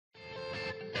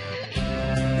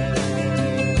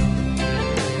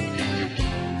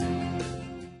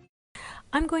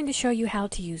I'm going to show you how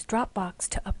to use Dropbox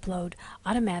to upload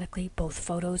automatically both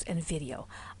photos and video.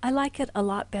 I like it a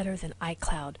lot better than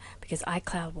iCloud because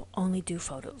iCloud will only do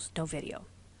photos, no video.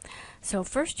 So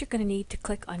first you're going to need to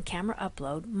click on Camera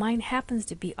Upload. Mine happens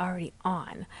to be already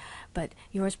on, but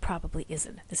yours probably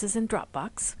isn't. This is in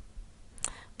Dropbox.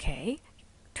 Okay,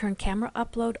 turn Camera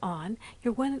Upload on.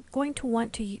 You're going to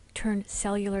want to turn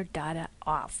cellular data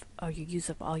off, or you use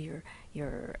up all your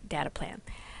data plan.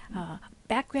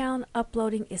 Background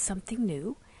uploading is something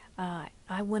new.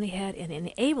 I went ahead and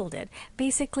enabled it.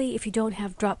 Basically, if you don't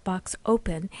have Dropbox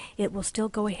open, it will still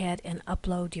go ahead and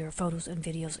upload your photos and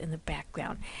videos in the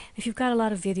background. If you've got a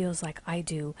lot of videos like I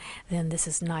do, then this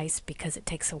is nice because it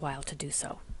takes a while to do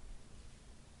so.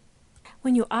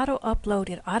 When you auto-upload,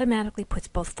 it automatically puts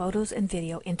both photos and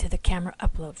video into the Camera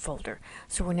Upload folder.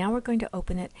 So we're going to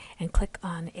open it and click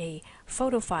on a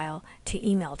photo file to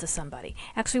email to somebody.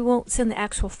 Actually, we won't send the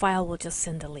actual file, we'll just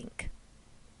send a link.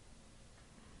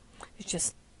 You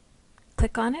just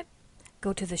click on it,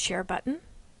 go to the Share button,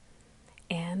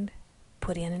 and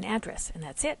put in an address, and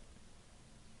that's it.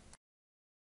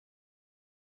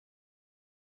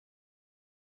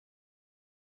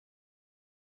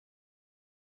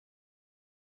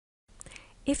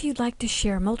 If you'd like to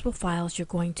share multiple files, you're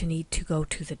going to need to go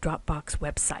to the Dropbox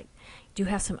website. You do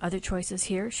have some other choices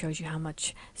here. It shows you how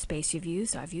much space you've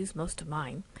used. I've used most of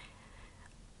mine.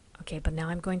 Okay, but now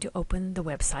I'm going to open the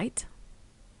website.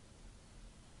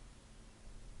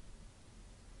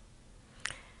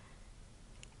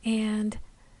 And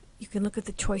you can look at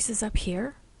the choices up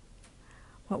here.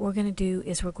 What we're going to do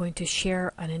is we're going to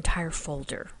share an entire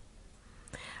folder.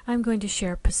 I'm going to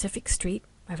share Pacific Street.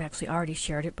 I've actually already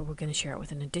shared it, but we're going to share it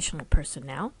with an additional person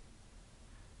now.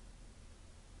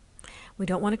 We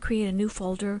don't want to create a new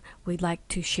folder. We'd like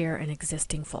to share an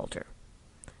existing folder.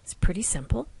 It's pretty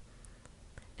simple.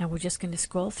 Now we're just going to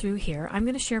scroll through here. I'm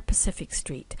going to share Pacific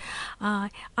Street. I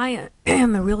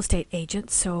am a real estate agent,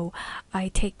 so I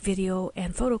take video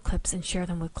and photo clips and share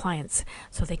them with clients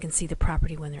so they can see the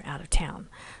property when they're out of town.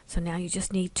 So now you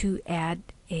just need to add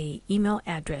an email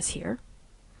address here.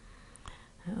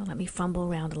 Let me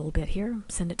fumble around a little bit here.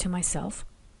 Send it to myself.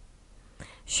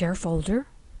 Share folder.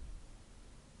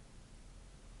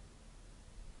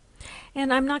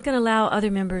 And I'm not going to allow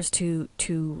other members to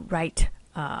invite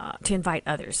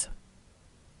others.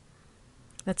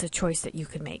 That's a choice that you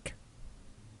can make.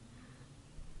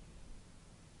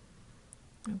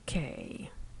 Okay.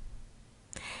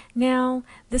 Now,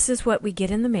 this is what we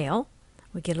get in the mail.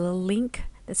 We get a little link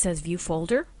that says View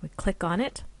Folder. We click on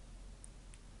it.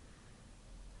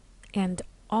 And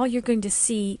all you're going to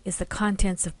see is the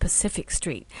contents of Pacific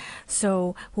Street.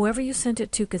 So whoever you sent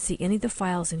it to could see any of the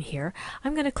files in here.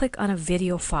 I'm going to click on a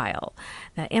video file.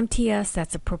 Now MTS,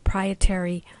 that's a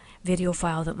proprietary video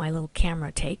file that my little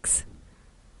camera takes.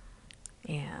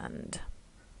 And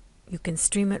you can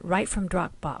stream it right from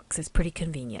Dropbox. It's pretty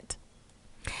convenient.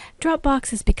 Dropbox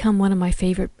has become one of my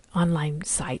favorite online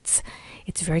sites.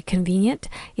 It's very convenient.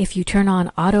 If you turn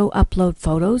on auto upload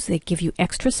photos, they give you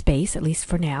extra space, at least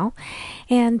for now.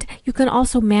 And you can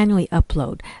also manually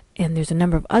upload. And there's a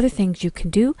number of other things you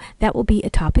can do. That will be a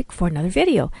topic for another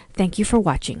video. Thank you for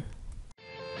watching.